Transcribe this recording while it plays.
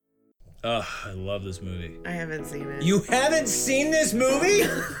Ugh, I love this movie. I haven't seen it. You haven't seen this movie?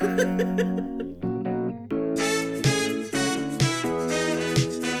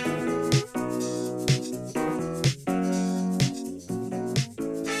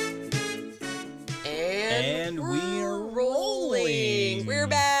 And we're rolling. We're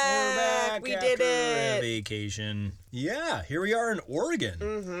back. We did after it. Vacation. Yeah, here we are in Oregon.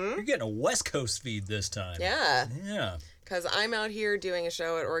 Mm-hmm. You're getting a West Coast feed this time. Yeah. Yeah. Because I'm out here doing a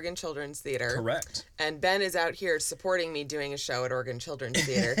show at Oregon Children's Theater. Correct. And Ben is out here supporting me doing a show at Oregon Children's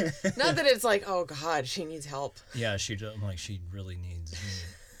Theater. Not that it's like, oh God, she needs help. Yeah, she really needs me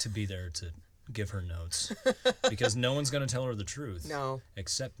to be there to give her notes because no one's going to tell her the truth. No.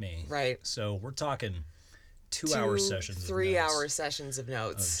 Except me. Right. So we're talking 2-hour sessions. 3-hour sessions of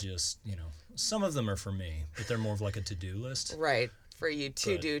notes. Of just, some of them are for me, but they're more of like a to-do list. Right. For you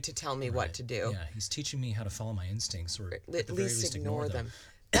to tell me what to do. Yeah, he's teaching me how to follow my instincts, or at least ignore them.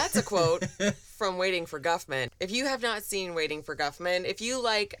 That's a quote from Waiting for Guffman. If you have not seen Waiting for Guffman, if you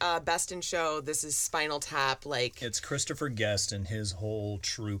like Best in Show, this is Spinal Tap. It's Christopher Guest and his whole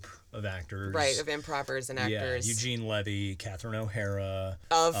troupe of actors. Right, of improvers and actors. Yeah, Eugene Levy, Catherine O'Hara.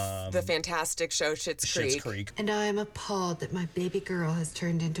 Of the fantastic show Schitt's Creek. And I am appalled that my baby girl has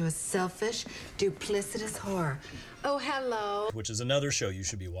turned into a selfish, duplicitous whore. Oh, hello. Which is another show you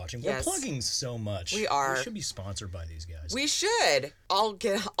should be watching. Yes. We're plugging so much. We are. We should be sponsored by these guys. We should. I'll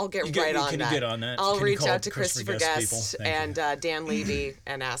get right on that. Can you get on that? I'll Can you reach call out to Christopher Guest people? and Dan Levy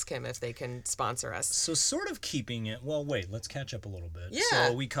and ask him if they can sponsor us. So sort of keeping it, well, wait, let's catch up a little bit. Yeah.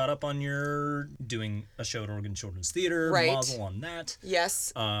 So we caught up on your doing a show at Oregon Children's Theater. Right. Mazel on that.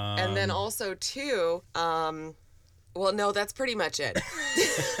 Yes. And then also, too, well, no, that's pretty much it.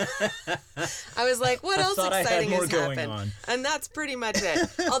 I was like, what else exciting has happened? And that's pretty much it.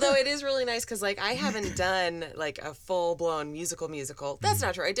 Although it is really nice because, I haven't done, a full-blown musical. That's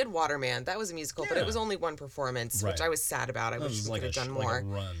not true. I did Waterman. That was a musical, but it was only one performance, which I was sad about. I wish we could have done more. Like a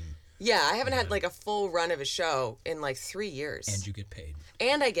run. Yeah, I haven't had, a full run of a show in, 3 years. And you get paid.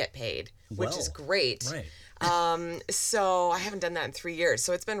 And I get paid, which is great. Right. So I haven't done that in 3 years.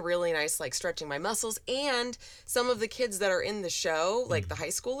 So it's been really nice, stretching my muscles. And some of the kids that are in the show, the high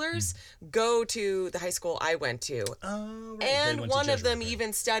schoolers, go to the high school I went to. Oh, right. And one of them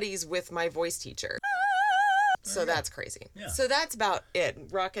even studies with my voice teacher. So that's crazy. Yeah. So that's about it.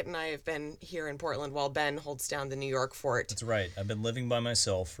 Rocket and I have been here in Portland while Ben holds down the New York fort. That's right. I've been living by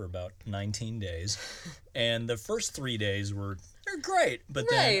myself for about 19 days. And the first 3 days they're great. But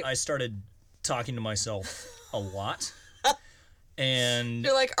then I started talking to myself a lot. And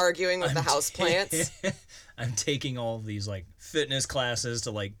you're arguing with the houseplants. I'm taking all of these fitness classes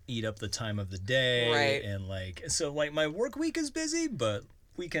to eat up the time of the day. Right. And so my work week is busy, but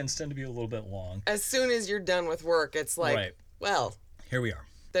weekends tend to be a little bit long. As soon as you're done with work, it's well, here we are.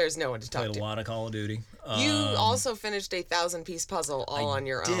 There's no one to talk to. Played a lot of Call of Duty. You also finished a 1,000-piece puzzle on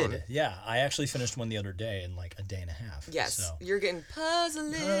your own. Yeah. I actually finished one the other day in a day and a half. Yes. So. You're getting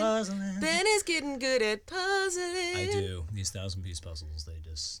puzzling. Ben is getting good at puzzling. I do. These 1,000-piece puzzles,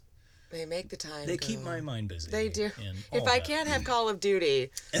 they make the time They go. keep my mind busy. They do. If I can't have Call of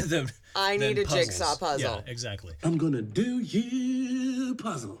Duty, I need a jigsaw puzzle. Yeah, exactly. I'm gonna do you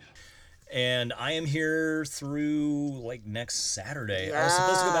puzzle. And I am here through next Saturday. Yeah. I was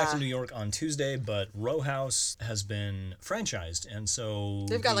supposed to go back to New York on Tuesday, but Row House has been franchised, and so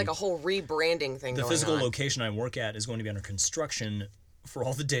they've got a whole rebranding thing going on. The physical location I work at is going to be under construction for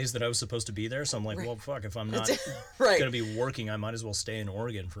all the days that I was supposed to be there. So I'm like, well, fuck, if I'm not going to be working, I might as well stay in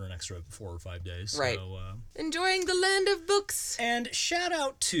Oregon for an extra 4 or 5 days. Right. So, enjoying the land of books. And shout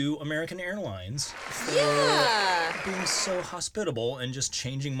out to American Airlines for being so hospitable and just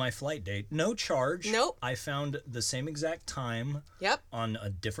changing my flight date. No charge. Nope. I found the same exact time Yep. on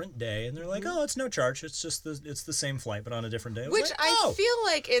a different day, and they're like, oh, it's no charge. It's just it's the same flight, but on a different day. Which I feel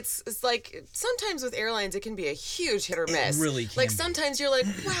like it's sometimes with airlines, it can be a huge hit or miss. It really can be. Sometimes you're like,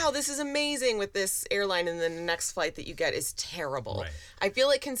 wow, this is amazing with this airline, and then the next flight that you get is terrible. Right. I feel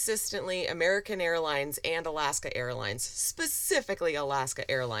like consistently American Airlines and Alaska Airlines, specifically Alaska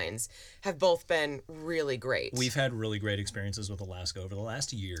Airlines, have both been really great. We've had really great experiences with Alaska over the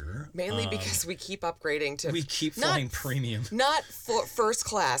last year. Mainly because we keep upgrading to... We keep flying premium. Not for first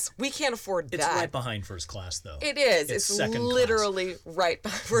class. We can't afford that. It's right behind first class, though. It is. It's literally class. Right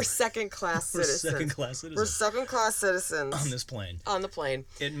behind. We're second-class citizens. We're second-class citizens. We're second-class citizens. On this plane. On the plane.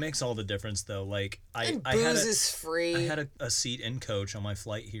 It makes all the difference, though. Booze is free. I had a seat in coach on my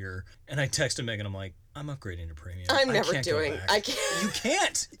flight here, and I texted Megan, I'm like, I'm upgrading to premium. I'm never doing. I can't. You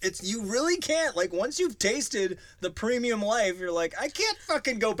can't. You really can't. Once you've tasted the premium life, you're like, I can't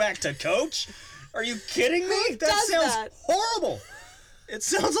fucking go back to coach. Are you kidding me? That sounds horrible. It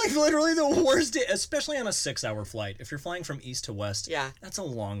sounds like literally the worst day, especially on a 6-hour flight. If you're flying from east to west, that's a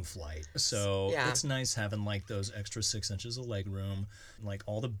long flight. So it's nice having like those extra 6 inches of leg room. Like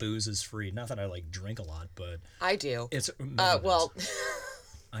all the booze is free. Not that I like drink a lot, but I do. It's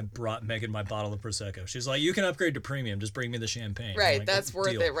I brought Megan my bottle of Prosecco. She's like, you can upgrade to premium. Just bring me the champagne. Right. Like, that's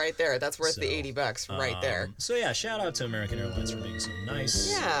worth it right there. That's worth the $80 right there. So yeah, shout out to American Airlines for being so nice.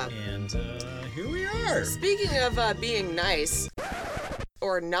 Yeah. And here we are. Speaking of being nice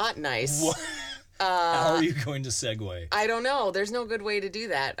or not nice. What? How are you going to segue? I don't know. There's no good way to do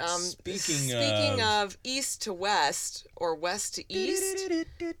that. Speaking of east to west or west to east,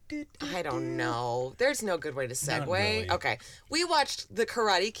 I don't know. There's no good way to segue. Really. Okay. We watched The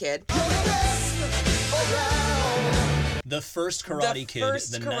Karate Kid. The first Karate Kid,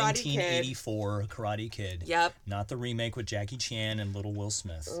 the 1984 Karate Kid. Yep. Not the remake with Jackie Chan and Little Will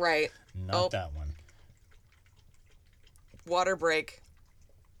Smith. Right. Not that one. Water break.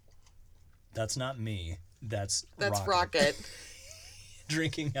 That's not me. That's Rocket.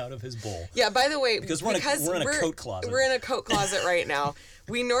 Drinking out of his bowl. Yeah, by the way, because we're in a coat closet. We're in a coat closet right now.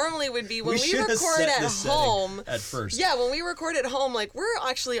 We normally would be when we record at home. At first. Yeah, when we record at home, like we're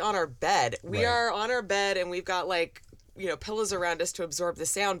actually on our bed. We are on our bed and we've got like, pillows around us to absorb the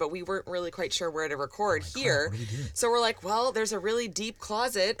sound, but we weren't really quite sure where to record here. Crap, what do we do? So we're like, well, there's a really deep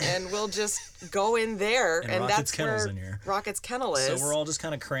closet and we'll just go in there. And that's Kennel's where in here. Rocket's Kennel is. So we're all just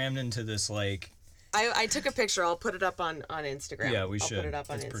kind of crammed into this like... I took a picture. I'll put it up on Instagram. Yeah, we should. I'll put it up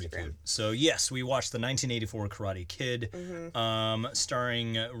on Instagram. Pretty cute. Instagram. So yes, we watched the 1984 Karate Kid,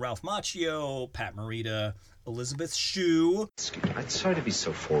 starring Ralph Macchio, Pat Morita, Elizabeth Shue. I'm sorry to be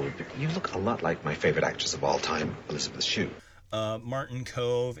so forward, but you look a lot like my favorite actress of all time, Elizabeth Shue. Martin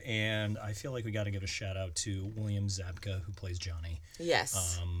Kove, and I feel like we got to give a shout out to William Zabka, who plays Johnny.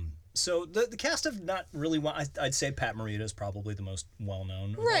 Yes. So the cast of not really I'd say Pat Morita is probably the most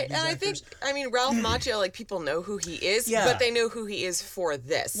well-known. Right, and actors. I think, Ralph Macchio, like, people know who he is, but they know who he is for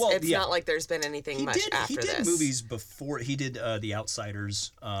this. Well, it's not like there's been anything after this. He did movies before. He did The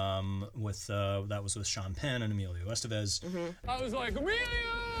Outsiders with that was with Sean Penn and Emilio Estevez. Mm-hmm. I was like, Emilio!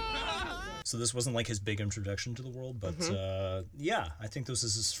 So this wasn't like his big introduction to the world, but I think this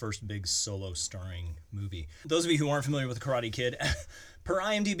is his first big solo starring movie. Those of you who aren't familiar with The Karate Kid, per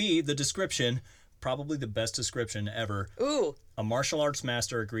IMDb, the description, probably the best description ever. Ooh. A martial arts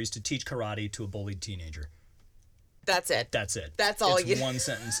master agrees to teach karate to a bullied teenager. That's it. That's it. That's all it's one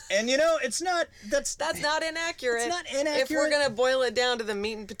sentence. And it's not that's not inaccurate. It's not inaccurate. If we're going to boil it down to the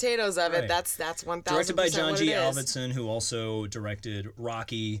meat and potatoes of it, that's 1,000% directed by John G. Avildsen, Avildsen, who also directed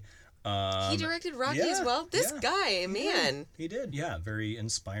Rocky. He directed Rocky as well. This guy, man. Yeah, he did. Yeah, very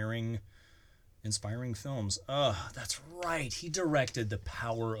inspiring films. That's right. He directed The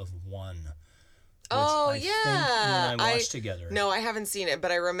Power of One. Oh, think when I watched together. No, I haven't seen it,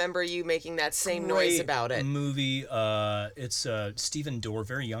 but I remember you making that same noise about it. Movie. It's Stephen Dorff,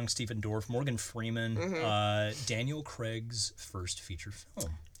 very young Stephen Dorff, Morgan Freeman, Daniel Craig's first feature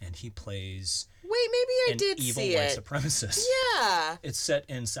film, and he plays. Wait, maybe I did evil see white it. Supremacist. Yeah. It's set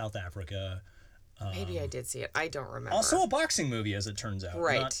in South Africa. Maybe I did see it. I don't remember. Also a boxing movie, as it turns out.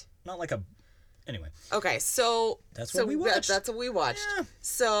 Right. Not like a. Anyway. Okay, so that's what we watched. That's what we watched. Yeah.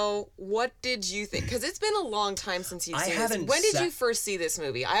 So, what did you think? Because it's been a long time since you've seen this. When did you first see this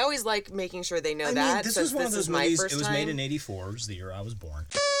movie? I always like making sure they know that. This was one of those movies. It was made in '84. It was the year I was born.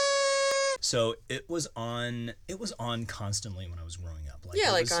 So it was on constantly when I was growing up.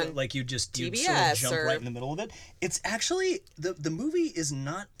 Like you just you sort of jump right in the middle of it. It's actually the movie is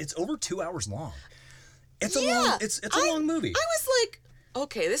not. It's over 2 hours long. It's a long movie. I was like,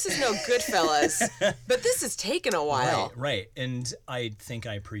 okay, this is no Goodfellas, but this has taken a while. Right. And I think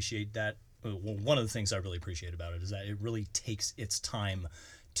I appreciate that. Well, one of the things I really appreciate about it is that it really takes its time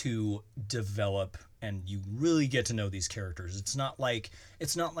to develop, and you really get to know these characters. It's not like an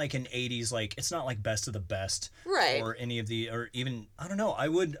 80s, like it's not like Best of the Best, right? Or any of the, or even I don't know. I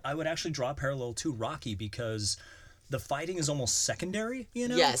would actually draw a parallel to Rocky because the fighting is almost secondary,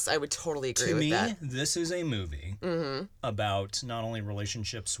 Yes, I would totally agree with that. To me, this is a movie about not only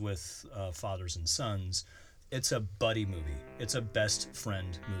relationships with fathers and sons. It's a buddy movie. It's a best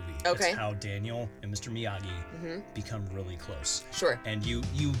friend movie. Okay. It's how Daniel and Mr. Miyagi become really close. Sure. And you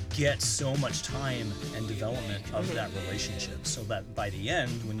get so much time and development of that relationship, so that by the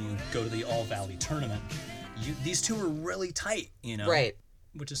end, when you go to the All Valley tournament, these two are really tight, Right.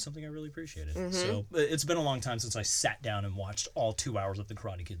 Which is something I really appreciated. So it's been a long time since I sat down and watched all 2 hours of The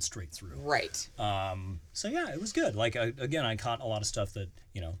Karate Kid straight through. Right. So yeah, it was good. Like again, I caught a lot of stuff that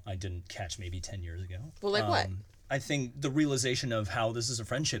I didn't catch maybe 10 years ago. Well, like what? I think the realization of how this is a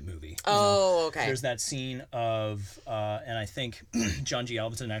friendship movie. Oh, okay. There's that scene of, and I think John G.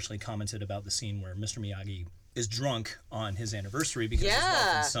 Alvinson actually commented about the scene where Mr. Miyagi is drunk on his anniversary because his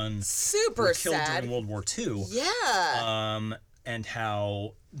wife and son were killed during World War II. Yeah. And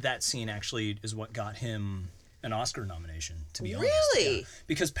how that scene actually is what got him an Oscar nomination, to be honest. Really? Yeah.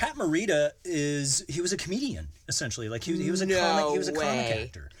 Because Pat Morita he was a comedian, essentially. Like he was a comic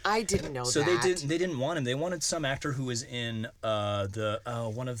actor. I didn't know that. So they didn't want him. They wanted some actor who was in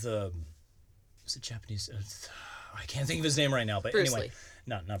one of the was it Japanese I can't think of his name right now, but Bruce anyway. Lee.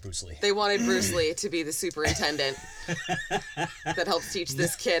 Not Bruce Lee. They wanted Bruce Lee to be the superintendent that helps teach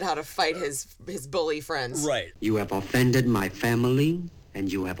this kid how to fight his bully friends. Right. You have offended my family,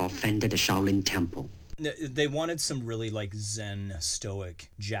 and you have offended the Shaolin Temple. They wanted some really like Zen, stoic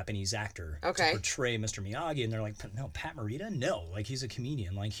Japanese actor to portray Mr. Miyagi, and they're like, no, Pat Morita, no, like he's a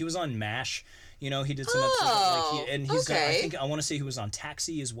comedian. Like he was on MASH, he did some episodes. I want to say he was on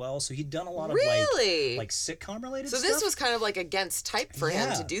Taxi as well. So he'd done a lot of like sitcom related stuff. So this was kind of like against type for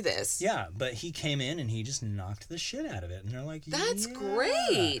him to do this. Yeah, but he came in and he just knocked the shit out of it, and they're like, that's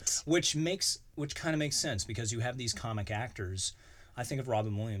great. Which kind of makes sense because you have these comic actors. I think of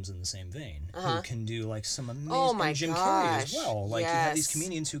Robin Williams in the same vein, who can do like some amazing, and Jim Carrey as well. Like you have these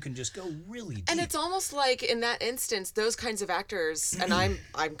comedians who can just go really deep. And it's almost like in that instance, those kinds of actors, and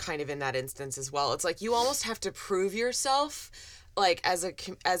I'm kind of in that instance as well. It's like you almost have to prove yourself, like as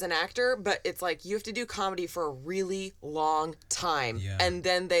an actor, but it's like you have to do comedy for a really long time, and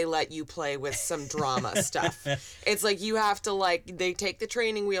then they let you play with some drama stuff. It's like you have to they take the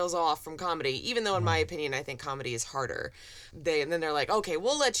training wheels off from comedy, even though in my opinion I think comedy is harder. And then they're like, okay,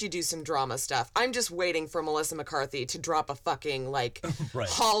 we'll let you do some drama stuff. I'm just waiting for Melissa McCarthy to drop a fucking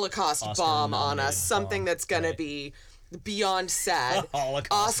Holocaust bomb on us, something that's gonna be beyond sad.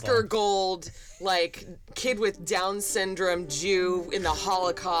 Oscar Gold, kid with Down syndrome, Jew in the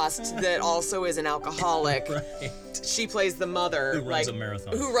Holocaust that also is an alcoholic. Right. She plays the mother who runs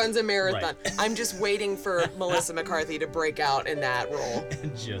a marathon. Right. I'm just waiting for Melissa McCarthy to break out in that role.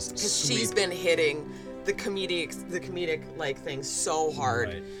 Because she's been hitting the comedic thing so hard.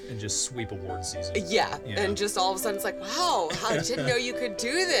 Right. And just sweep award season. Yeah. And just all of a sudden it's like, wow, I didn't know you could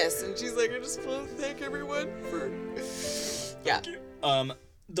do this. And she's like, I just want to thank everyone for... Yeah.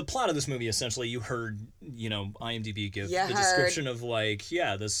 The plot of this movie, essentially, you heard, IMDb give the description of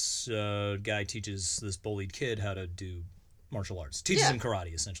this guy teaches this bullied kid how to do martial arts. Teaches him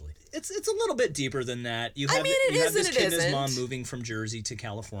karate, essentially. It's a little bit deeper than that. You have this kid and his mom moving from Jersey to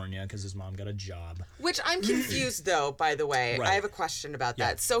California because his mom got a job. Which I'm confused, though, by the way. Right. I have a question about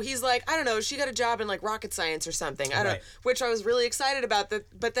that. So he's like, I don't know, she got a job in rocket science or something. I don't know, which I was really excited about.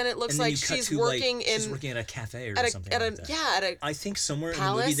 But then it looks like she's working at a cafe or something like that. Yeah, at a I think somewhere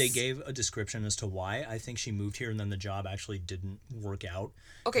palace? in the movie they gave a description as to why. I think she moved here and then the job actually didn't work out.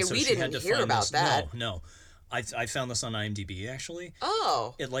 Okay, so we didn't hear about that. No. I found this on IMDb actually.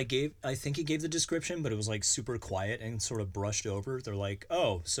 Oh. It I think it gave the description, but it was super quiet and sort of brushed over. They're like,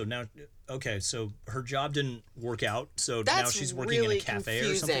 oh, so now, okay, so her job didn't work out, so now she's working in a cafe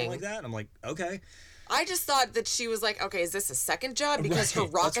or something like that. I'm like, okay. I just thought that she was like, okay, is this a second job because her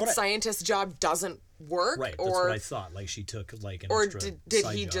rocket scientist job doesn't work? Right, that's what I thought. She took an or extra did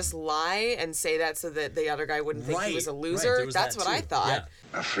side he job. just lie and say that so that the other guy wouldn't think he was a loser? Right, that's what I thought.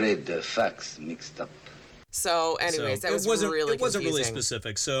 Yeah. Afraid the facts mixed up. So, anyways, that was really confusing. It wasn't really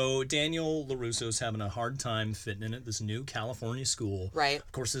specific. So, Daniel LaRusso's having a hard time fitting in at this new California school. Right.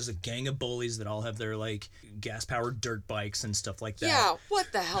 Of course, there's a gang of bullies that all have their, gas-powered dirt bikes and stuff like that. Yeah, what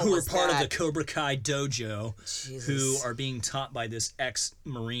the hell who was are part that? of the Cobra Kai dojo. Jesus. Who are being taught by this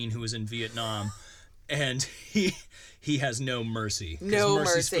ex-Marine who was in Vietnam. And he has no mercy. No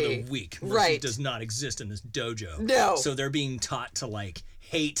mercy's mercy. For the weak. Mercy does not exist in this dojo. No. So they're being taught to,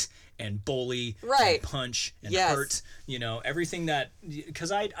 hate and bully and punch and hurt, everything that,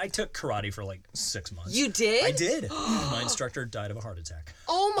 because I took karate for 6 months. You did? I did. My instructor died of a heart attack.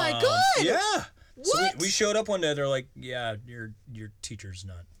 Oh my God. Yeah. What? So we showed up one day, they're like, yeah, your teacher's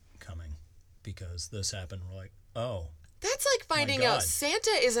not coming because this happened. We're like, oh. That's like finding out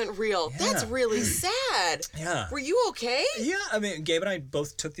Santa isn't real. Yeah. That's really sad. Yeah. Were you okay? Yeah, I mean, Gabe and I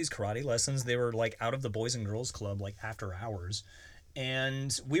both took these karate lessons. They were out of the Boys and Girls Club, after hours.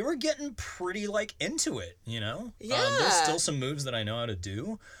 And we were getting pretty into it, Yeah. There's still some moves that I know how to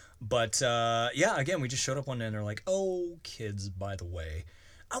do. But again, we just showed up one day and they're like, oh, kids, by the way,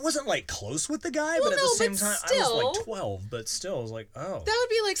 I wasn't like close with the guy, but at the same time, I was like 12, but still, I was like, oh. That would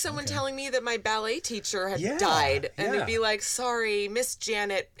be like someone telling me that my ballet teacher had died, and it'd be like, sorry, Miss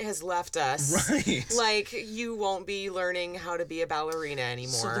Janet has left us. Right. Like, you won't be learning how to be a ballerina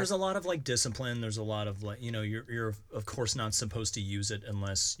anymore. So there's a lot of like discipline. There's a lot of like, you know, you're of course not supposed to use it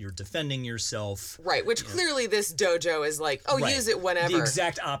unless you're defending yourself. Right, which clearly this dojo is like, use it whenever. The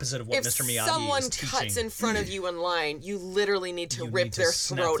exact opposite of what Mr. Miyagi is teaching. If someone cuts in front of you in line, you literally need to rip their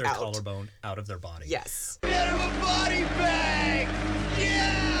throat out. Snap their collarbone out of their body. Yes. Get him a body bag!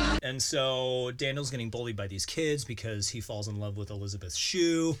 Yeah! And so Daniel's getting bullied by these kids because he falls in love with Elizabeth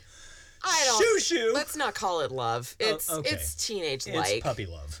Shue. Shoo. Let's not call it love. It's teenage-like. It's puppy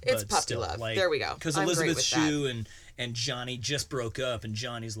love. It's puppy love. Like, there we go. Because Elizabeth Shue and Johnny just broke up, and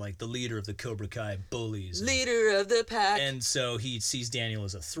Johnny's like the leader of the Cobra Kai bullies. Leader of the pack. And so he sees Daniel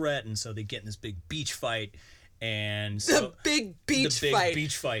as a threat, and so they get in this big beach fight. And so, the big beach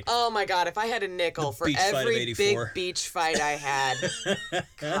fight. Oh my God! If I had a nickel for every big beach fight I had,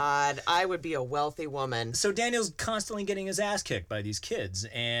 God, I would be a wealthy woman. So Daniel's constantly getting his ass kicked by these kids,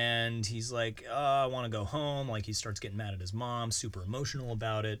 and he's like, I want to go home. Like, he starts getting mad at his mom, super emotional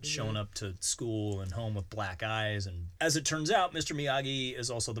about it, showing up to school and home with black eyes. And as it turns out, Mr. Miyagi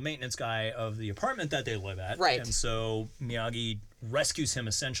is also the maintenance guy of the apartment that they live at. Right. And so Miyagi rescues him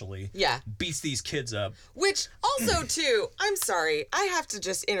essentially. Yeah. Beats these kids up. Which also too, I'm sorry, I have to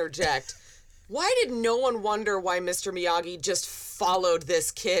just interject. Why did no one wonder why Mr. Miyagi just followed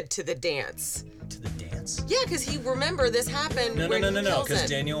this kid to the dance? To the dance? Yeah, because remember this happened No, because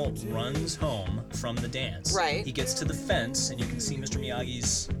Daniel runs home from the dance. Right. He gets to the fence and you can see Mr.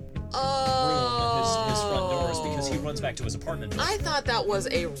 Miyagi's room, his front doors, because he runs back to his apartment building. I thought that was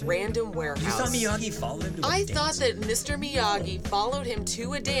a random warehouse. You thought Miyagi followed him to a dance? I thought that Mr. Miyagi followed him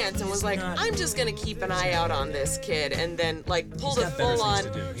to a dance and was like, I'm just going to keep an eye out on this kid, and then like pulled a full on.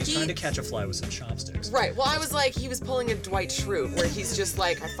 He's trying to catch a fly with some chopsticks. Right. Well, I was like, he was pulling a Dwight Schrute, where he's just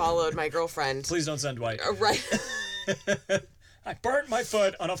like, I followed my girlfriend. Please don't send Dwight. Right. I burnt my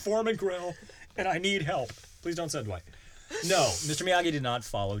foot on a Foreman grill, and I need help. Please don't send Dwight. No, Mr. Miyagi did not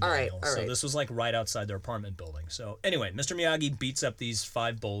follow Daniel. All right. So this was like right outside their apartment building. So anyway, Mr. Miyagi beats up these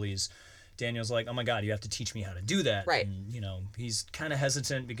 5 bullies. Daniel's like, oh my God, you have to teach me how to do that. Right. And, you know, he's kind of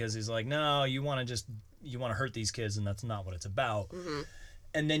hesitant because he's like, no, you want to hurt these kids, and that's not what it's about. Mm-hmm.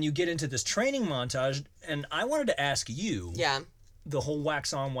 And then you get into this training montage, and I wanted to ask you. Yeah. The whole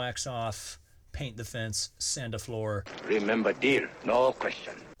wax on, wax off, paint the fence, sand a floor. Remember, dear, no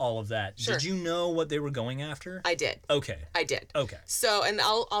question. All of that. Sure. Did you know what they were going after? I did. Okay. I did. Okay. So, and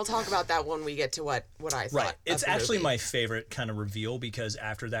I'll talk about that when we get to what I thought. Right. It's actually movie. my favorite kind of reveal, because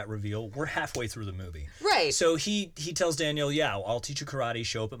after that reveal, we're halfway through the movie. Right. So he tells Daniel, yeah, I'll teach you karate.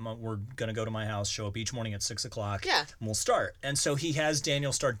 Show up we're gonna go to my house. Show up each morning at 6 o'clock. Yeah. And we'll start. And so he has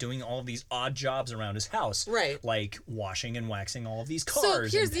Daniel start doing all of these odd jobs around his house. Right. Like washing and waxing all of these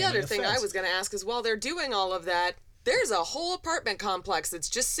cars. So here's the other thing fence. I was gonna ask is, while they're doing all of that, there's a whole apartment complex that's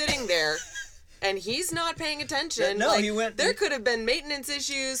just sitting there. And he's not paying attention. No, like, he went. There could have been maintenance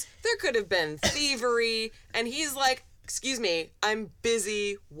issues. There could have been thievery. And he's like, excuse me, I'm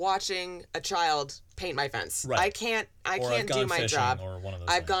busy watching a child paint my fence. Right. I can't do my job. Or one of those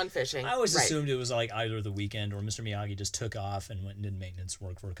I've things. gone fishing. I always assumed it was like either the weekend or Mr. Miyagi just took off and went and did maintenance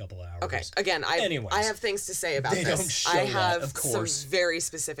work for a couple of hours. Okay. Again, I have things to say about they this. Don't show I have that, of course, some very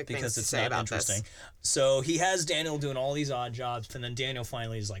specific things to say about interesting. this. So he has Daniel doing all these odd jobs, and then Daniel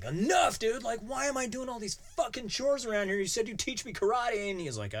finally is like, enough, dude. Like, why am I doing all these fucking chores around here? You said you teach me karate. And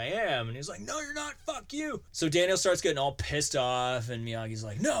he's like, I am. And he's like, no, you're not. Fuck you. So Daniel starts getting all pissed off, and Miyagi's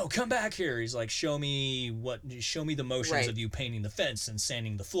like, no, come back here. He's like, show me the motions of you painting the fence and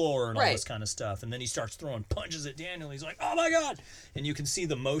sanding the floor and all this kind of stuff. And then he starts throwing punches at Daniel. He's like, oh my God. And you can see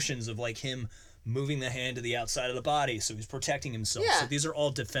the motions of like him moving the hand to the outside of the body, so he's protecting himself. Yeah. So these are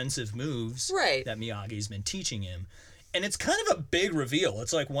all defensive moves that Miyagi's been teaching him. And it's kind of a big reveal.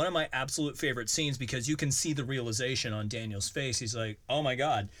 It's like one of my absolute favorite scenes, because you can see the realization on Daniel's face. He's like, oh my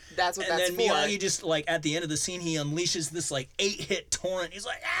God. That's what that's for. And then Miyagi just, like, at the end of the scene, he unleashes this, like, 8-hit torrent. He's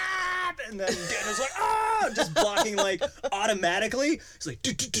like, ah! And then Daniel's like, ah! Just blocking, like, automatically. He's like,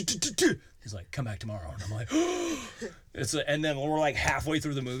 do. He's like, come back tomorrow. And I'm like, and then we're like halfway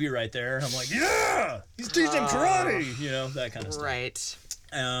through the movie right there. And I'm like, yeah! He's teaching karate! You know, that kind of stuff. Right.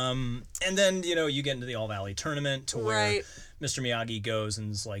 And then, you know, you get into the All Valley tournament to where Mr. Miyagi goes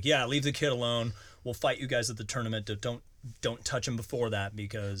and is like, yeah, leave the kid alone. We'll fight you guys at the tournament. Don't touch him before that,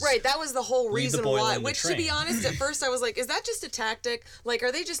 because that was the whole reason why. Which, train. to be honest, at first I was like, is that just a tactic? Like,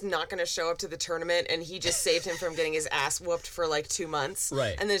 are they just not going to show up to the tournament and he just saved him from getting his ass whooped for like 2 months.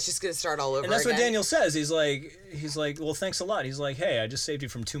 Right. And then it's just going to start all over again. And that's what Daniel says. He's like, well, thanks a lot. He's like, hey, I just saved you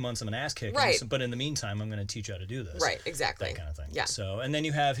from 2 months of an ass kicking. Right. But in the meantime, I'm going to teach you how to do this. Right, exactly. That kind of thing. Yeah. So, and then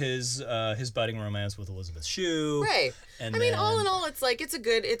you have his budding romance with Elizabeth Shue. Right. And I mean, all in all, it's like, it's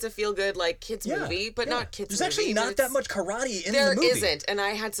a feel-good, like, kids movie, but not kids There's movie. There's actually not that much karate in the movie. There isn't, and I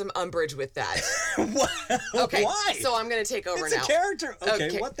had some umbrage with that. Okay. Why? So I'm going to take over now. It's a character.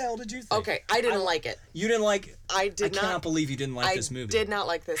 Okay, what the hell did you think? Okay, I didn't like it. You didn't like... I cannot believe you didn't like this movie. I did not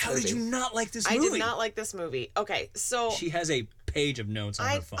like this movie. How did you not like this movie? I did not like this movie. Okay, so... She has a page of notes on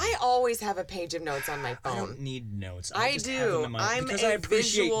her phone. I always have a page of notes on my phone. I don't need notes. I do. I'm a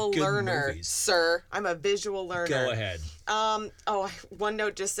visual learner, sir. I'm a visual learner. Go ahead. One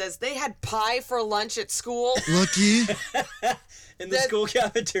note just says, they had pie for lunch at school. Lucky. In the school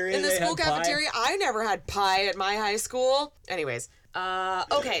cafeteria. In the school cafeteria. I never had pie at my high school. Anyways.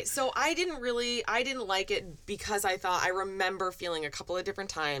 Okay, so I didn't like it because I remember feeling a couple of different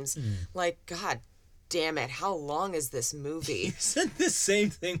times like, God damn it, how long is this movie? You said the same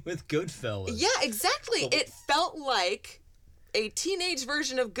thing with Goodfellas. Yeah, exactly. It felt like a teenage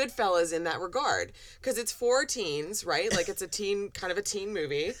version of Goodfellas in that regard. Because it's for teens, right? Like, it's a teen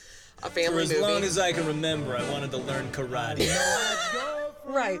movie. A family movie. For as long as I can remember, I wanted to learn karate.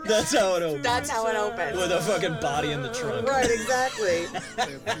 Right. That's how it opens. That's how it opens. With a fucking body in the trunk. Right, exactly.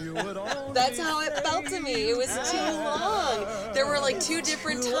 That's how it felt to me. It was too long. There were like 2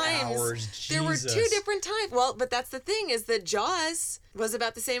 different times. Hours, there were 2 different times. Well, but that's the thing is that Jaws was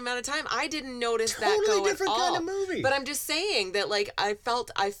about the same amount of time. I didn't notice that go Totally different at all. kind of movie. But I'm just saying that like I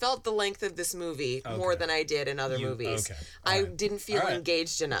felt the length of this movie more than I did in other movies. Okay. I didn't feel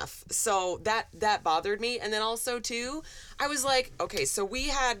engaged enough. So that bothered me. And then also too, I was like, okay, so we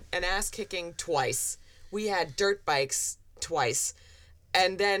had an ass kicking twice. We had dirt bikes twice.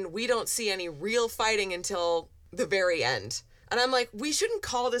 And then we don't see any real fighting until the very end. And I'm like, we shouldn't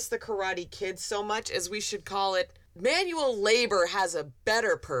call this the Karate Kid so much as we should call it manual labor has a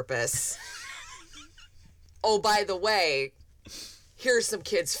better purpose. Oh, by the way, here's some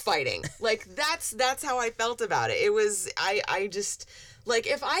kids fighting. Like, that's how I felt about it. It was, I just, like,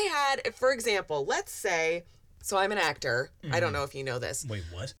 if I had, for example, let's say, so I'm an actor. I don't know if you know this. Wait,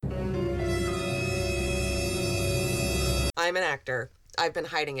 what? I'm an actor. I've been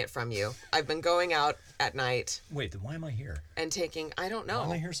hiding it from you. I've been going out at night. Wait, then why am I here? And taking, I don't know. Why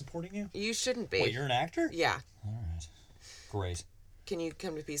am I here supporting you? You shouldn't be. Wait, you're an actor? Yeah. All right. Great. Can you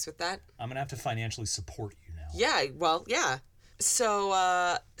come to peace with that? I'm going to have to financially support you now. Yeah, well, yeah. So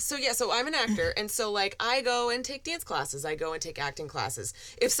I'm an actor, and so, like, I go and take dance classes. I go and take acting classes.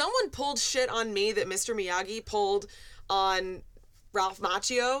 If someone pulled shit on me that Mr. Miyagi pulled on Ralph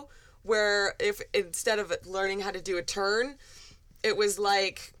Macchio, where if instead of learning how to do a turn, it was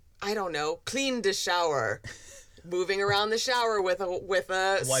like, I don't know, clean the shower, moving around the shower with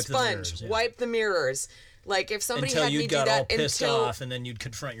a sponge, wipe the mirrors. Like, if somebody until had me you do got that all pissed off, and then you'd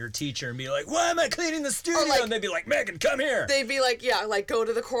confront your teacher and be like, why am I cleaning the studio? Like, and they'd be like, Megan, come here. They'd be like, yeah, like, go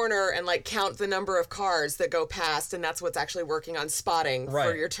to the corner and, like, count the number of cars that go past, and that's what's actually working on spotting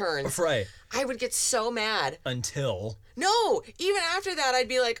for your turns. Right. I would get so mad. Until? No, even after that, I'd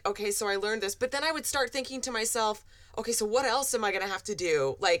be like, okay, so I learned this. But then I would start thinking to myself, okay, so what else am I going to have to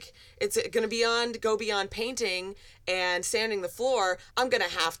do? Like, it's going to go beyond painting and sanding the floor. I'm going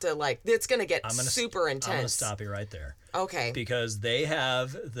to have to, like, it's going to get super intense. I'm going to stop you right there. Okay. Because they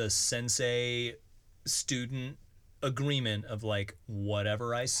have the sensei student agreement of, like,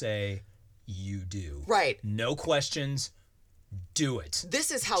 whatever I say, you do. Right. No questions. Do it. This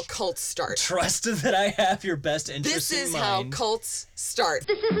is how cults start. Trust that I have your best interest in mind. This is how cults start.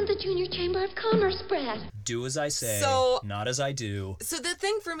 This isn't the Junior Chamber of Commerce, Brad. Do as I say, not as I do. So the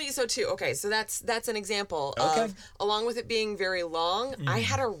thing for me, so that's an example of, along with it being very long, I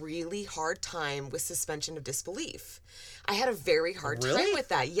had a really hard time with suspension of disbelief. I had a very hard time with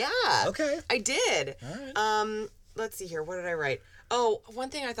that. Yeah. Okay. I did. All right. Let's see here. What did I write? Oh, one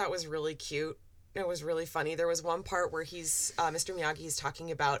thing I thought was really cute. It was really funny. There was one part where Mr. Miyagi is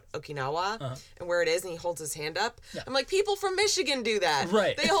talking about Okinawa and where it is, and he holds his hand up. Yeah. I'm like, people from Michigan do that.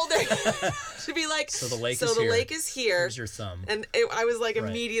 Right. They hold their to be like, so the lake is here. Here's your thumb. And I was like,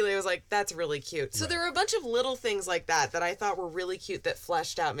 immediately, I was like, that's really cute. So there were a bunch of little things like that I thought were really cute that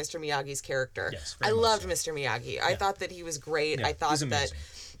fleshed out Mr. Miyagi's character. Yes, I loved Mr. Miyagi. Yeah. I thought that he was great. Yeah, I thought that,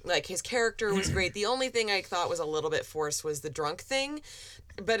 like, his character was great. The only thing I thought was a little bit forced was the drunk thing.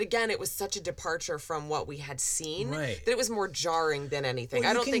 But again, it was such a departure from what we had seen that it was more jarring than anything. Well,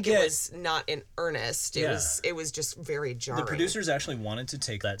 I don't think it was not in earnest. It was just very jarring. The producers actually wanted to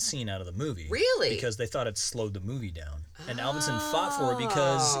take that scene out of the movie. Really? Because they thought it slowed the movie down. And Alvinson fought for it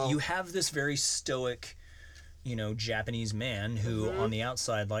because you have this very stoic Japanese man who on the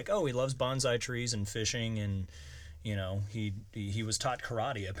outside, like, oh, he loves bonsai trees and fishing, and he was taught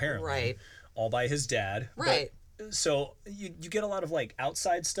karate apparently, right, all by his dad, right. So you get a lot of like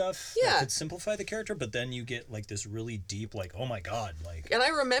outside stuff that could simplify the character, but then you get like this really deep, like, oh my god, like. And I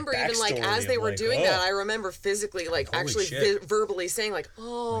remember even like as they were doing that, I remember physically like actually verbally saying like,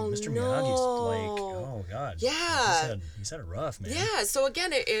 oh like, Mr. Miyagi's like, oh god, yeah, he's had it rough, man. Yeah. So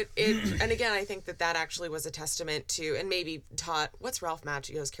again, it and again, I think that actually was a testament to, and maybe taught, what's Ralph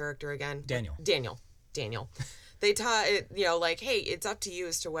Macchio's character again? Daniel. They taught it, like, hey, it's up to you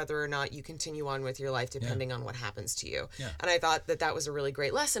as to whether or not you continue on with your life depending on what happens to you. Yeah. And I thought that was a really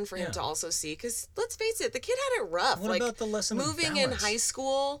great lesson for him to also see, because let's face it, the kid had it rough. What about the lesson of moving balance? in high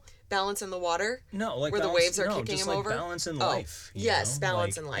school, balance in the water? No, like where balance, the waves are kicking just him like over? Balance in life. Yes,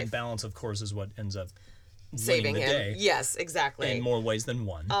 balance in life. And balance, of course, is what ends up saving the him. Day yes, exactly. In more ways than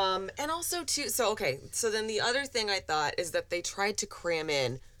one. And also, too, so then the other thing I thought is that they tried to cram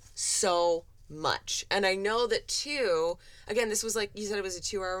in so much. And I know that too, again, this was like, you said it was a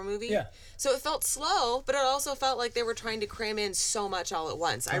 2-hour movie? Yeah. So it felt slow, but it also felt like they were trying to cram in so much all at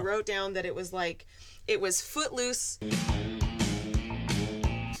once. I wrote down that it was Footloose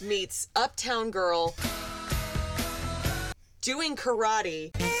meets Uptown Girl doing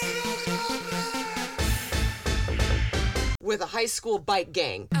karate with a high school bike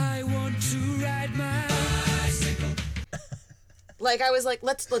gang. I want to ride my bicycle. Like, I was like,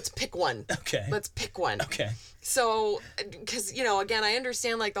 let's pick one. Okay. Let's pick one. Okay. So, because, again, I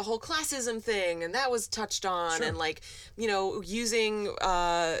understand, like, the whole classism thing, and that was touched on, sure. and, like, using,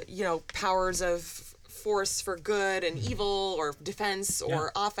 powers of force for good and evil, or defense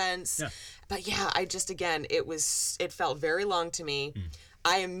or offense. Yeah. But, yeah, it felt very long to me.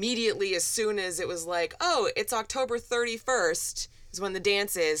 I immediately, as soon as it was like, oh, it's October 31st, is when the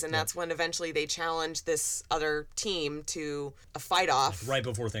dance is, and that's when eventually they challenge this other team to a fight-off. Right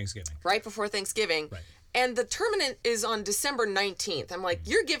before Thanksgiving. Right before Thanksgiving. Right. And the tournament is on December 19th. I'm like,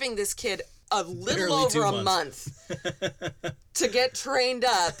 you're giving this kid a little over a month to get trained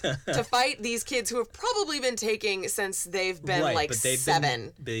up to fight these kids who have probably been taking since they've been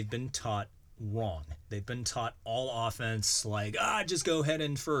seven. They've been taught wrong. They've been taught all offense, like, just go head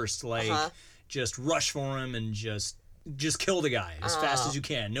in first, like, just rush for him and just kill the guy as fast as you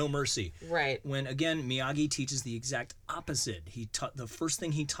can. No mercy. Right. When, again, Miyagi teaches the exact opposite. The first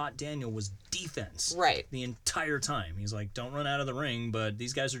thing he taught Daniel was defense. Right. The entire time. He's like, don't run out of the ring, but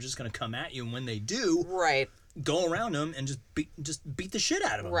these guys are just going to come at you, and when they do, right, go around them and just beat the shit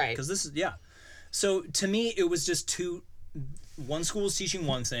out of them. Right. Because this is, So, to me, it was just one school was teaching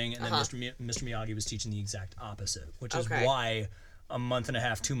one thing, and then Mr. Miyagi was teaching the exact opposite, which is why a month and a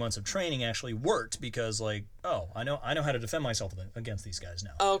half, 2 months of training actually worked, because I know how to defend myself against these guys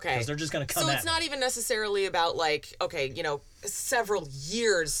now. Okay. Because they're just going to come at me. So it's not even necessarily about several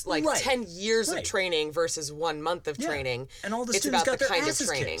years, 10 years of training versus 1 month of training. And all the students got their asses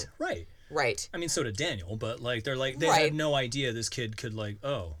kicked. Right. Right. I mean, so did Daniel, but they had no idea this kid could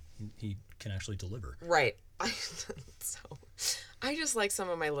he can actually deliver. Right. I just like some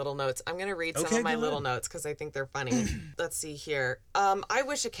of my little notes. I'm going to read some of my little notes because I think they're funny. Let's see here. I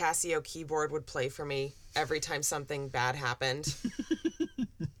wish a Casio keyboard would play for me every time something bad happened.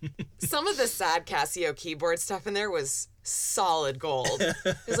 Some of the sad Casio keyboard stuff in there was solid gold.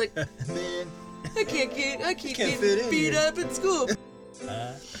 It was like, man, I keep getting beat up at school.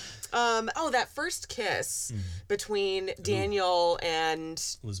 That first kiss between Daniel and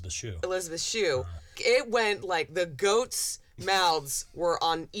Elizabeth Shue. It went like the goats' mouths were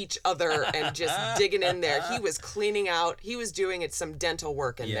on each other and just digging in there. He was cleaning out. He was doing some dental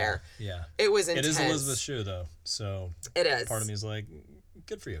work in there. Yeah. It was intense. It is Elizabeth Shue, though. So it is. Part of me is like,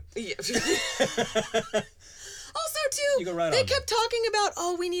 good for you. Yeah. Also, too, they kept talking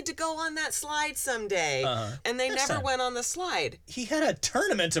about, we need to go on that slide someday. And they never went on the slide. He had a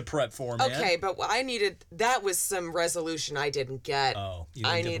tournament to prep for, man. Okay, but that was some resolution I didn't get. Oh,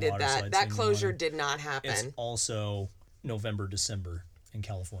 I needed that. That closure did not happen. It's also November, December in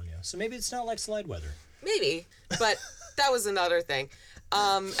California. So maybe it's not like slide weather. Maybe, but that was another thing.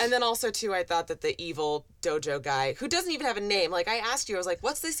 And then also, too, I thought that the evil dojo guy, who doesn't even have a name, like I asked you, I was like,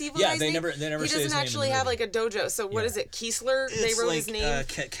 what's this evil guy's name? They never he say his doesn't name actually have like a dojo. So what is it? Kiesler? They wrote his name?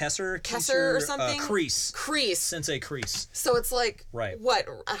 Kesser or something? Kreese. Sensei Kreese. So it's like, right. What?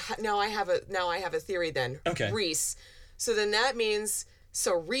 Now I have a theory then. Okay. Reese. So then that means,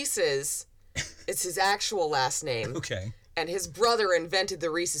 Reese's, it's his actual last name. Okay. And his brother invented the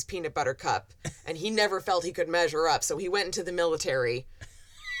Reese's Peanut Butter Cup, and he never felt he could measure up, so he went into the military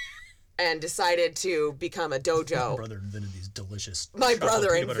and decided to become a dojo. My brother invented these delicious. My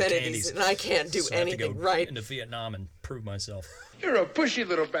brother invented these, and I can't do anything right. Into Vietnam and prove myself. You're a pushy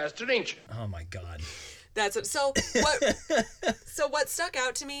little bastard, ain't you? Oh my God. That's it. So what stuck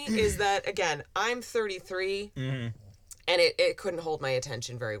out to me is that, again, I'm 33, and it couldn't hold my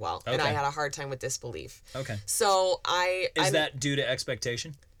attention very well, and I had a hard time with disbelief. Okay. So Is that due to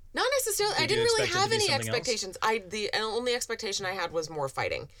expectation? Not necessarily. I didn't really have any expectations. The only expectation I had was more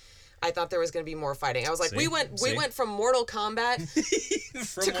fighting. I thought there was going to be more fighting. I was like, we went from Mortal Kombat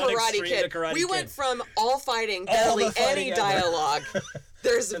to Karate Kid. We went from all fighting, barely any dialogue.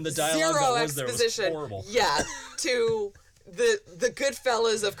 There's and the zero exposition. Was horrible. Yeah, to the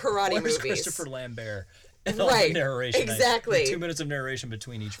Goodfellas of karate movies. Christopher Lambert. And all the narration. Exactly. 2 minutes of narration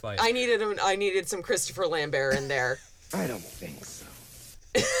between each fight. I needed some Christopher Lambert in there. I don't think so.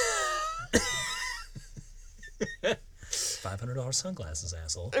 $500 sunglasses,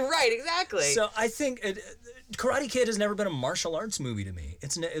 asshole. Right, exactly. So I think Karate Kid has never been a martial arts movie to me.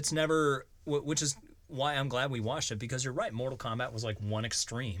 It's never, which is why I'm glad we watched it, because you're right. Mortal Kombat was like one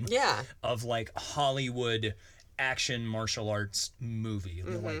extreme. Yeah. Of like Hollywood action martial arts movie.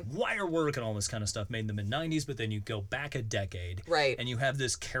 Like wire work and all this kind of stuff made in the mid-90s, but then you go back a decade. Right. And you have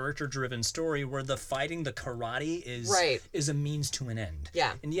this character-driven story where the fighting, the karate is a means to an end.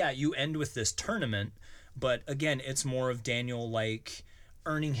 Yeah. And yeah, you end with this tournament, but again, it's more of Daniel like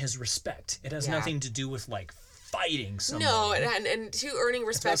earning his respect. It has nothing to do with like fighting someone. No, and to earning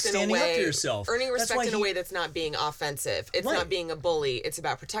respect in a way. Standing up for yourself. Earning respect in a way that's not being offensive. It's not being a bully. It's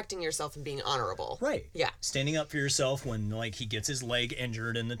about protecting yourself and being honorable. Right. Yeah. Standing up for yourself when like he gets his leg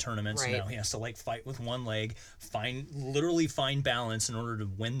injured in the tournament, so now he has to like fight with one leg, literally find balance in order to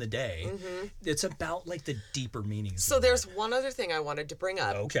win the day. It's about like the deeper meanings. So there's one other thing I wanted to bring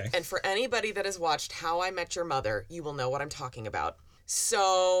up. Okay. And for anybody that has watched How I Met Your Mother, you will know what I'm talking about.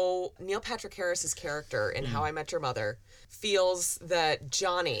 So Neil Patrick Harris's character in How I Met Your Mother feels that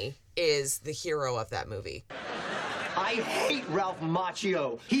Johnny is the hero of that movie. I hate Ralph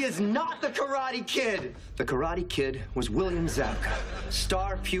Macchio. He is not the Karate Kid. The Karate Kid was William Zabka,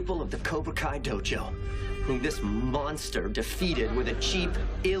 star pupil of the Cobra Kai Dojo, whom this monster defeated with a cheap,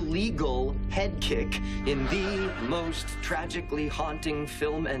 illegal head kick in the most tragically haunting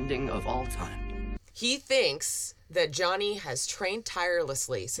film ending of all time. He thinks that Johnny has trained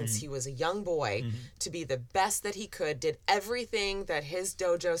tirelessly since he was a young boy to be the best that he could, did everything that his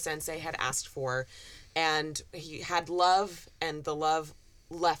dojo sensei had asked for, and he had love, and the love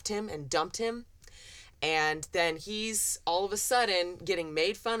left him and dumped him. And then he's all of a sudden getting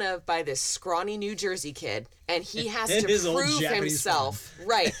made fun of by this scrawny New Jersey kid, and he has to prove himself.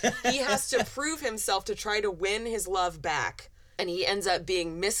 Right. He has to prove himself to try to win his love back. And he ends up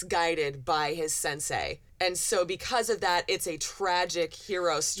being misguided by his sensei. And so because of that, it's a tragic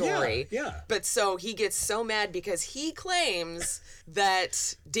hero story. Yeah. But so he gets so mad because he claims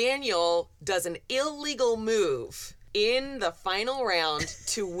that Daniel does an illegal move in the final round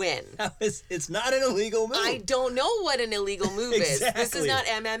to win. It's not an illegal move. I don't know what an illegal move is. This is not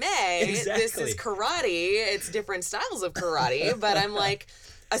MMA. This is karate. It's different styles of karate. But I'm like,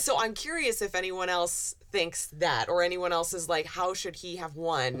 so I'm curious if anyone else thinks that, or anyone else is like, how should he have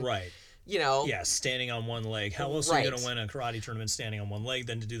won? Right. You know? Yeah, standing on one leg. How else are you going to win a karate tournament standing on one leg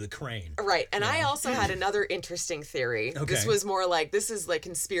than to do the crane? Right. And I also had another interesting theory. Okay. This was more like, this is like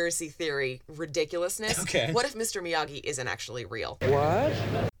conspiracy theory ridiculousness. Okay. What if Mr. Miyagi isn't actually real? What?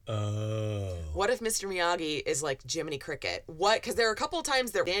 What if Mr. Miyagi is like Jiminy Cricket? What? Because there are a couple of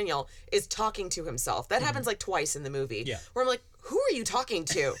times that Daniel is talking to himself. That happens like twice in the movie. Yeah. Where I'm like, who are you talking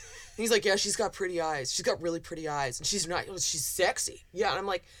to? And he's like, yeah, she's got pretty eyes. She's got really pretty eyes. And she's sexy. Yeah. And I'm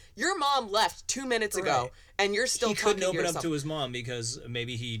like, your mom left 2 minutes ago and you're still talking to yourself. He couldn't open up to his mom because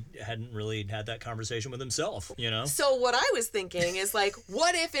maybe he hadn't really had that conversation with himself, you know? So what I was thinking is like,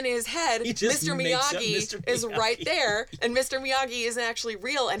 what if in his head, Mr. Miyagi is right there and Mr. Miyagi isn't actually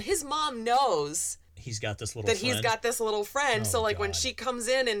real and his mom knows he's got this little friend. He's got this little friend. So like when she comes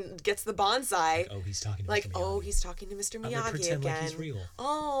in and gets the bonsai, he's talking to like, Mr. Miyagi. he's talking to Mr. Miyagi pretend again. Like he's real.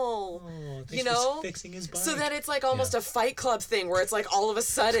 You know, fixing his bike. So then it's like almost a Fight Club thing where it's like all of a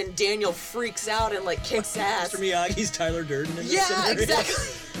sudden Daniel freaks out and like kicks ass. Mr. Miyagi's Tyler Durden in this scenario.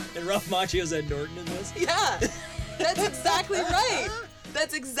 Exactly. And Ralph Macchio's Ed Norton in this. Yeah, that's exactly right.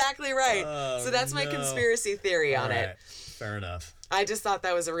 That's exactly right. So that's my conspiracy theory on it. Fair enough. I just thought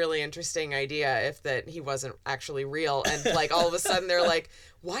that was a really interesting idea, if that he wasn't actually real. And like all of a sudden they're like,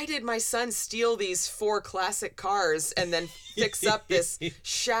 why did my son steal these 4 classic cars and then fix up this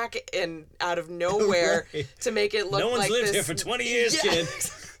shack out of nowhere to make it look like this? No one's lived here for 20 years, kid.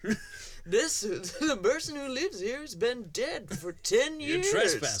 the person who lives here has been dead for 10 years. You're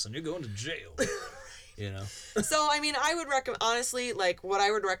trespassing. You're going to jail. You know? So, I mean, I would recommend, honestly, like, what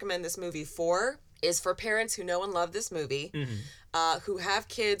I would recommend this movie for is for parents who know and love this movie, who have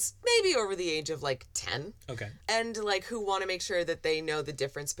kids maybe over the age of, like, 10. Okay. And, like, who want to make sure that they know the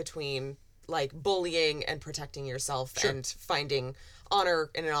difference between, like, bullying and protecting yourself and finding honor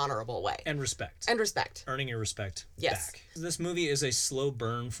in an honorable way. And respect. And respect. Earning your respect Yes. back. This movie is a slow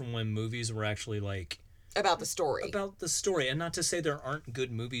burn from when movies were actually, like... About the story. About the story. And not to say there aren't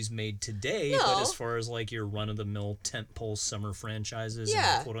good movies made today, but as far as, like, your run-of-the-mill tentpole summer franchises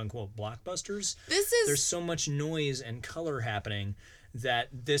and quote-unquote blockbusters, there's so much noise and color happening that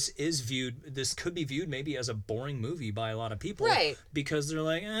this could be viewed maybe as a boring movie by a lot of people. Right. Because they're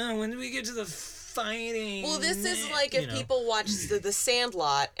like, when do we get to the fighting? Well, this is like if people watch the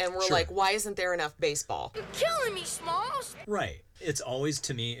Sandlot and we're like, why isn't there enough baseball? You're killing me, Smalls. Right. It's always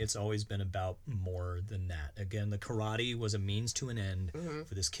been about more than that. Again, the karate was a means to an end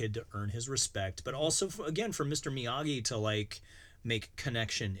for this kid to earn his respect, but also, for Mr. Miyagi to, like, make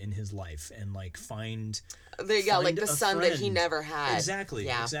connection in his life and, like, find like the son friend. that he never had. Exactly.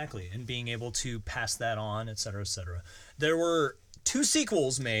 And being able to pass that on, et cetera, et cetera. There were 2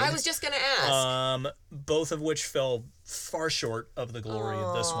 sequels made. I was just going to ask. Both of which fell far short of the glory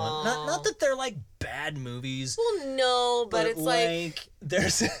of this one. Not that they're, like, bad movies. Well, no, but it's like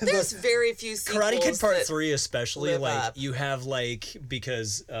there's very few sequels. Karate Kid Part 3 especially, like, up. you have, like,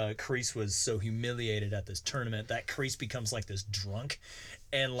 because Kreese was so humiliated at this tournament, that Kreese becomes, like, this drunk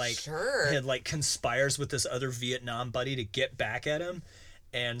and, like, had, like, conspires with this other Vietnam buddy to get back at him.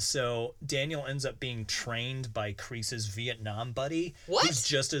 And so Daniel ends up being trained by Kreese's Vietnam buddy, who's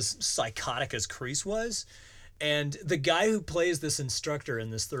just as psychotic as Kreese was. And the guy who plays this instructor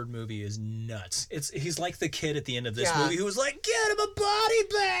in this third movie is nuts. He's like the kid at the end of this movie who was like, "Get him a body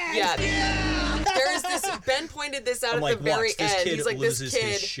bag!" Yeah. There is this, Ben pointed this out at the very end. He's like, this kid,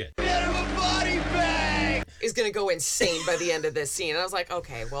 his shit. Get him a body bag! Is going to go insane by the end of this scene. And I was like,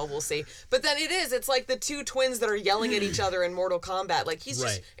 okay, well, we'll see. But then it's like the 2 twins that are yelling at each other in Mortal Kombat. Like, he's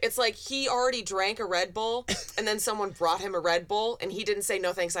just, it's like he already drank a Red Bull, and then someone brought him a Red Bull, and he didn't say,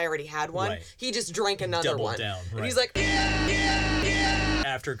 no thanks, I already had one. He just drank another one. Down, and he's like,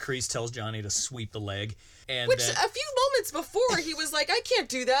 after Kreese tells Johnny to sweep the leg. And which a few moments before he was like, I can't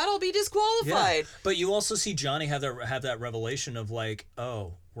do that, I'll be disqualified. Yeah. But you also see Johnny have that revelation of like,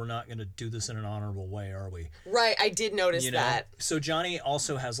 oh, we're not going to do this in an honorable way, are we? Right, I did notice that. So Johnny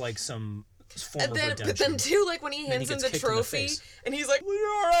also has like some form of redemption. But then too, like when he hands him the trophy, and he's like, "You're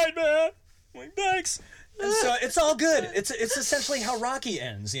all right, man." I'm like, thanks. And so it's all good. It's essentially how Rocky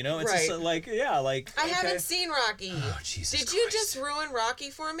ends, you know? It's just like, I haven't seen Rocky. Oh, Jesus Did you just ruin Rocky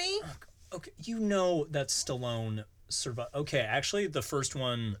for me? Okay, you know that Stallone survived. Okay, actually, the first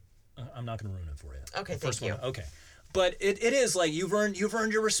one, I'm not going to ruin it for you. Okay, thank you. Okay. But it is like you've earned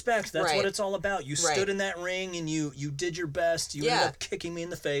your respect. That's what it's all about. You stood in that ring and you did your best. You ended up kicking me in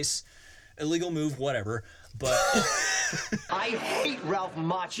the face. Illegal move, whatever. But I hate Ralph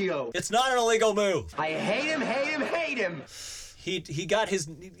Macchio. It's not an illegal move. I hate him, hate him, hate him.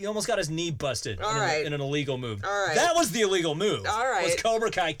 He almost got his knee busted in an illegal move. All right. That was the illegal move. All right. Was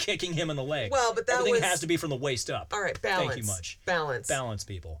Cobra Kai kicking him in the leg. Well, but everything has to be from the waist up. All right, balance. Thank you much. Balance,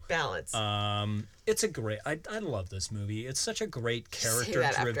 people. Balance. It's a great. I love this movie. It's such a great character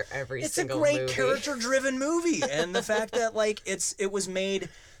driven. It's a great character driven movie, and the fact that like it was made.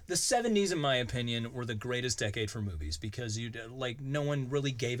 The 70s, in my opinion, were the greatest decade for movies because no one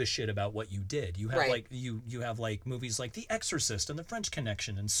really gave a shit about what you did. You have you have movies like The Exorcist and The French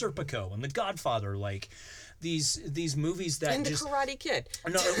Connection and Serpico and The Godfather, like these movies that and The Karate Kid.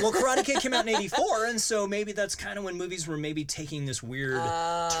 No, well, Karate Kid came out in '84, and so maybe that's kind of when movies were maybe taking this weird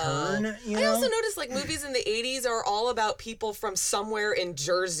turn. You know? I also noticed movies in the '80s are all about people from somewhere in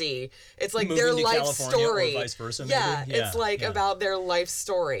Jersey. It's like moving their to life California story. Or vice versa. Yeah, maybe? It's about their life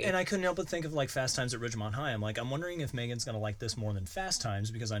story. And I couldn't help but think of Fast Times at Ridgemont High. I'm wondering if Megan's gonna like this more than Fast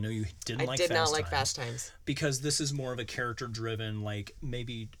Times because I know you didn't like Fast Times. I did not like Fast Times because this is more of a character-driven,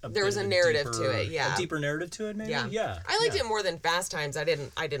 maybe there was a narrative to it. Yeah, a deeper narrative to it. Maybe. Yeah. I liked it more than Fast Times. I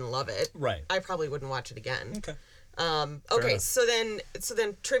didn't love it. Right. I probably wouldn't watch it again. Okay. Okay. So then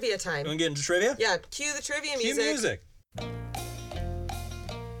trivia time. You want to get into trivia? Yeah. Cue the trivia music. Cue music.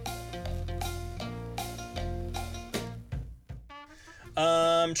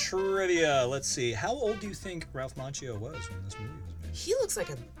 Trivia. Let's see. How old do you think Ralph Macchio was when this movie was made? He looks like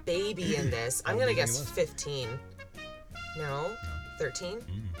a baby in this. I'm gonna guess 15. No. 13.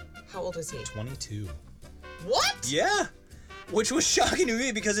 How old was he? 22. What? Yeah. Which was shocking to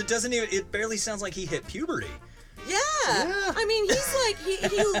me because it barely sounds like he hit puberty. Yeah. Yeah. I mean, he's like,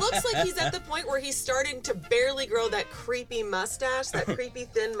 he looks like he's at the point where he's starting to barely grow that creepy mustache, that creepy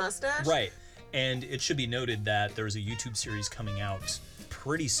thin mustache. Right. And it should be noted that there's a YouTube series coming out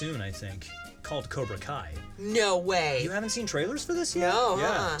pretty soon, I think, called Cobra Kai. No way. You haven't seen trailers for this yet? No.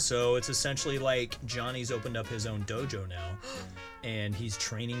 Yeah. So it's essentially like Johnny's opened up his own dojo now. And he's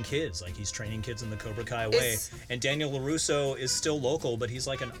training kids. Like, he's training kids in the Cobra Kai way. And Daniel LaRusso is still local, but he's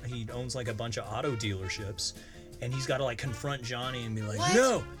like he owns like a bunch of auto dealerships. And he's got to like confront Johnny and be like, what?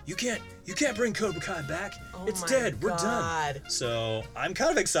 No, you can't bring Cobra Kai back. It's dead. We're done. So I'm kind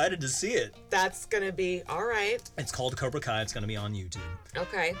of excited to see it. That's going to be all right. It's called Cobra Kai. It's going to be on YouTube.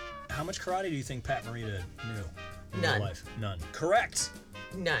 Okay. How much karate do you think Pat Morita knew in None. real life? None. Correct.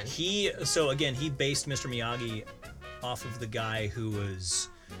 None. He based Mr. Miyagi off of the guy who was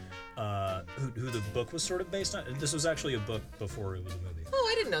who the book was sort of based on. This was actually a book before it was a movie. Oh,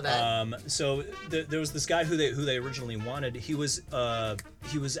 I didn't know that. So there was this guy who they originally wanted. He was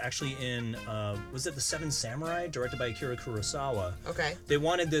actually in was it The Seven Samurai, directed by Akira Kurosawa. Okay. They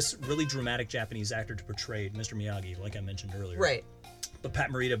wanted this really dramatic Japanese actor to portray Mr. Miyagi, like I mentioned earlier. Right. But Pat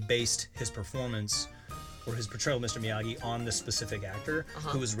Morita based his performance or his portrayal of Mr. Miyagi on this specific actor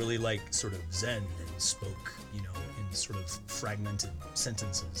who was really like sort of zen and spoke, you know, in sort of fragmented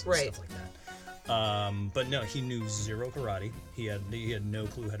sentences and stuff like that. But no, he knew zero karate. He had no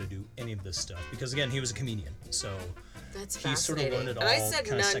clue how to do any of this stuff because again, he was a comedian. So that's he sort of learned it all. And I said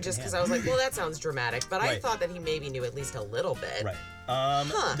none just because I was like, well, that sounds dramatic. But I thought that he maybe knew at least a little bit. Right.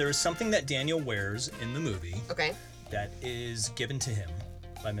 There's something that Daniel wears in the movie. Okay. That is given to him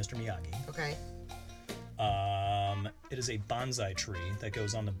by Mr. Miyagi. Okay. It is a bonsai tree that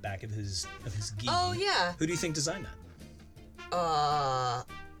goes on the back of his gi. Oh yeah. Who do you think designed that?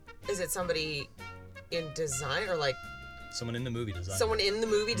 Is it somebody in design or like someone in the movie designed? Someone in the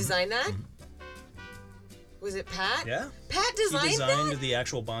movie designed that? Was it Pat? Yeah. Pat designed He designed that? the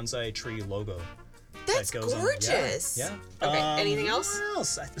actual bonsai tree logo. That's gorgeous. Yeah. Okay. Anything else? What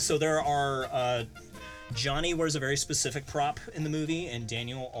else? So there are. Johnny wears a very specific prop in the movie, and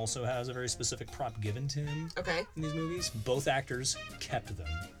Daniel also has a very specific prop given to him. Okay. In these movies, both actors kept them.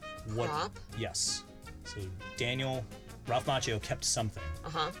 Prop? Yes. So Ralph Macchio kept something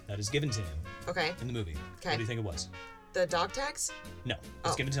that is given to him. Okay. In the movie. Okay. What do you think it was? The dog tags? No,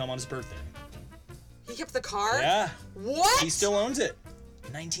 it's given to him on his birthday. He kept the car? Yeah. What? He still owns it.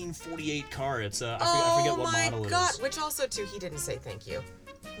 1948 car. It's I forget what model it is. Oh my God! Which also too, he didn't say thank you.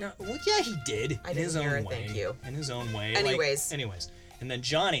 No, well, yeah, he did. I didn't hear a thank you. In his own way. Anyways. And then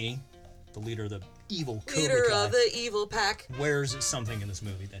Johnny, the leader of the evil Cobra Leader Kai, of the evil pack, wears something in this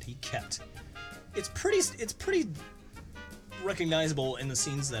movie that he kept. It's pretty recognizable in the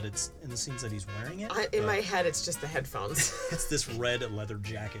scenes that he's wearing it. In my head, it's just the headphones. It's this red leather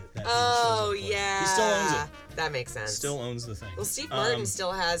jacket. That yeah. He still owns it. That makes sense. Still owns the thing. Well, Steve Martin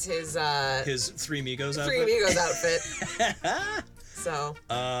still has his Three Amigos outfit. So.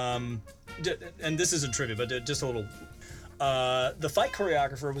 And this isn't trivia, but just a little. The fight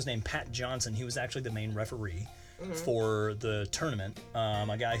choreographer was named Pat Johnson. He was actually the main referee for the tournament.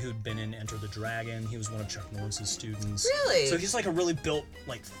 A guy who'd been in Enter the Dragon. He was one of Chuck Norris's students. Really? So he's like a really built,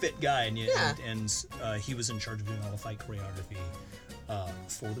 like fit guy, and he was in charge of doing all the fight choreography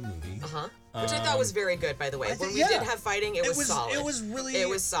for the movie. Which I thought was very good, by the way. When we did have fighting, it was solid. It was really. It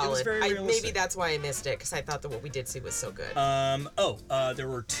was solid. It was very realistic. Maybe that's why I missed it, because I thought that what we did see was so good. There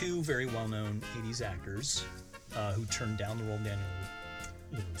were two very well-known 80s actors who turned down the role of Daniel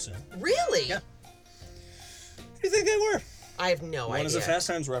LaRusso. Really? Yeah. Who do you think they were? I have no idea. One is a Fast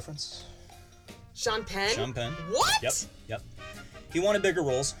Times reference. Sean Penn? Sean Penn. What? Yep. He wanted bigger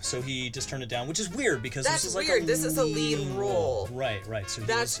roles, so he just turned it down, which is weird because this is weird. This is a lead role. Right. So he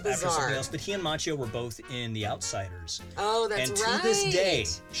that's was bizarre. After something else, but he and Macchio were both in The Outsiders. Oh, that's right. And to this day,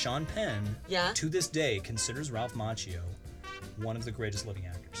 Sean Penn, to this day, considers Ralph Macchio one of the greatest living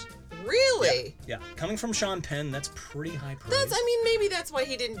actors. Really? Yeah. Coming from Sean Penn, that's pretty high praise. Maybe that's why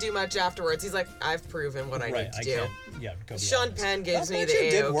he didn't do much afterwards. He's like, I've proven what I need to do. Sean Penn gives me the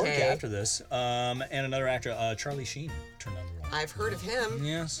did A-OK. work after this. And another actor, Charlie Sheen, turned down the role. I've heard of him.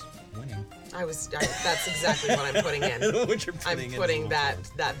 Yes, winning. That's exactly what I'm putting in. I'm putting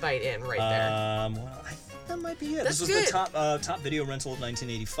that bite in right there. Well, I think that might be it. That's this was the top video rental of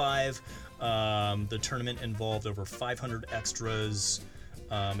 1985. The tournament involved over 500 extras.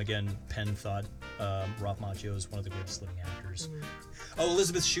 Again, Penn thought Ralph Macchio is one of the greatest living actors.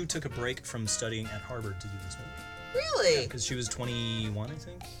 Elizabeth Shue took a break from studying at Harvard to do this movie. Really? Because she was 21, I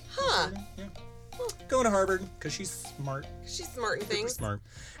think. Huh. Yeah. going to Harvard because she's smart. She's smart in things. Smart.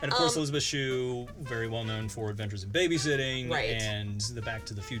 And of course, Elizabeth Shue, very well known for Adventures in Babysitting, right, and the Back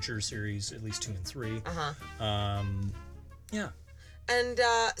to the Future series, at least 2 and 3. Yeah. And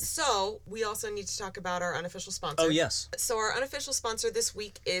so we also need to talk about our unofficial sponsor. Oh, yes. So our unofficial sponsor this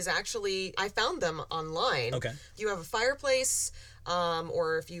week is actually, I found them online. Okay. If you have a fireplace,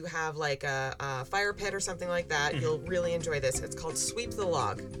 or if you have like a fire pit or something like that, you'll really enjoy this. It's called Sweep the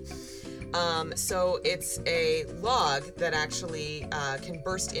Log. So it's a log that actually can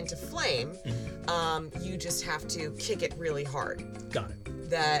burst into flame. You just have to kick it really hard. Got it.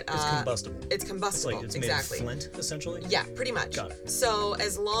 That it's combustible. It's combustible. It's exactly. Made of flint, essentially. Yeah, pretty much. Got it. So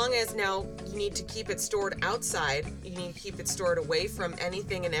as long as now you need to keep it stored outside, you need to keep it stored away from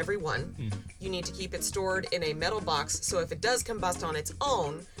anything and everyone. You need to keep it stored in a metal box, so if it does combust on its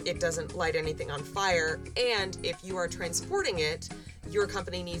own, it doesn't light anything on fire. And if you are transporting it, your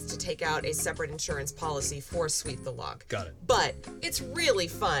company needs to take out a separate insurance policy for Sweep the Log. Got it. But it's really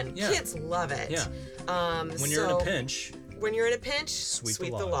fun. Yeah. Kids love it. Yeah. When you're in a pinch. When you're in a pinch, sweep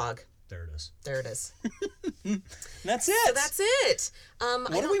the log. There it is. There it is. That's it. So that's it.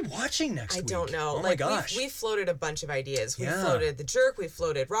 What are we watching next week? I don't know. Oh my gosh. We floated a bunch of ideas. We Yeah. floated The Jerk. We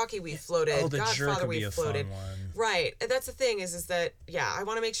floated Rocky. We floated The Godfather. Jerk would we be a floated. fun one. Right. And that's the thing is that, yeah, I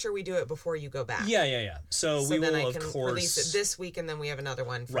want to make sure we do it before you go back. Yeah. So we then will, I can of course, release it this week, and then we have another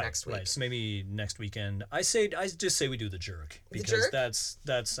one for next week. Right. So maybe next weekend. I just say we do The Jerk because Jerk?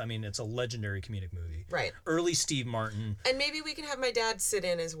 that's I mean, it's a legendary comedic movie. Right. Early Steve Martin. And maybe we can have my dad sit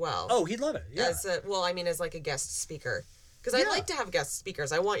in as well. Oh, he'd love it. Yeah. As like a guest speaker. Because I'd like to have guest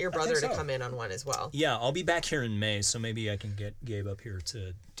speakers. I want your brother to come in on one as well. Yeah, I'll be back here in May, so maybe I can get Gabe up here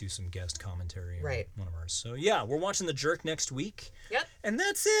to do some guest commentary on one of ours. So yeah, we're watching The Jerk next week. Yep. And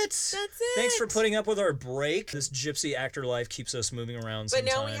that's it. That's it. Thanks for putting up with our break. This gypsy actor life keeps us moving around But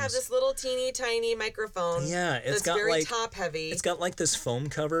sometimes. now we have this little teeny tiny microphone. Yeah, it's got very like top heavy. It's got like this foam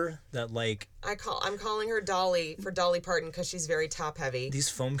cover that like I'm calling her Dolly for Dolly Parton because she's very top heavy. These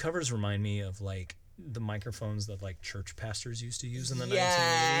foam covers remind me of like the microphones that like church pastors used to use in the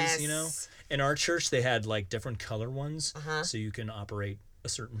 1980s, you know? In our church they had like different color ones so you can operate a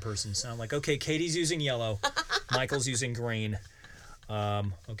certain person's sound. Like, okay, Katie's using yellow, Michael's using green.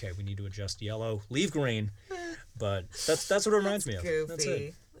 Okay, we need to adjust yellow, leave green. But that's what it reminds me of. Goofy. That's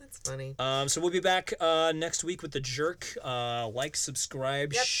it. That's funny. So we'll be back next week with The Jerk. Like,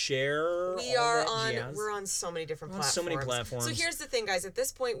 subscribe, share. We're on so many different platforms. So many platforms. So here's the thing, guys. At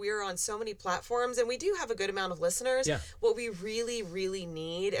this point, we are on so many platforms, and we do have a good amount of listeners. Yeah. What we really, really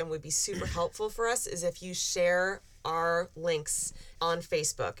need and would be super helpful for us is if you share our links on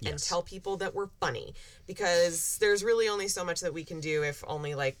Facebook and tell people that we're funny, because there's really only so much that we can do if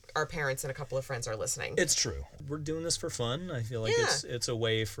only like our parents and a couple of friends are listening. It's true. We're doing this for fun. I feel like it's a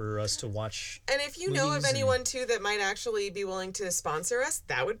way for us to watch. And if you know of anyone too that might actually be willing to sponsor us,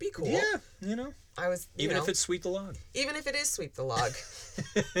 that would be cool. Yeah, you know. If it's Sweep the Log. Even if it is Sweep the Log.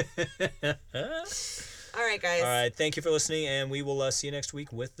 All right, guys. All right, thank you for listening, and we will see you next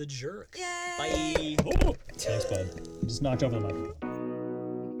week with The Jerk. Yay! Bye. Thanks, bud. Just knocked over the microphone.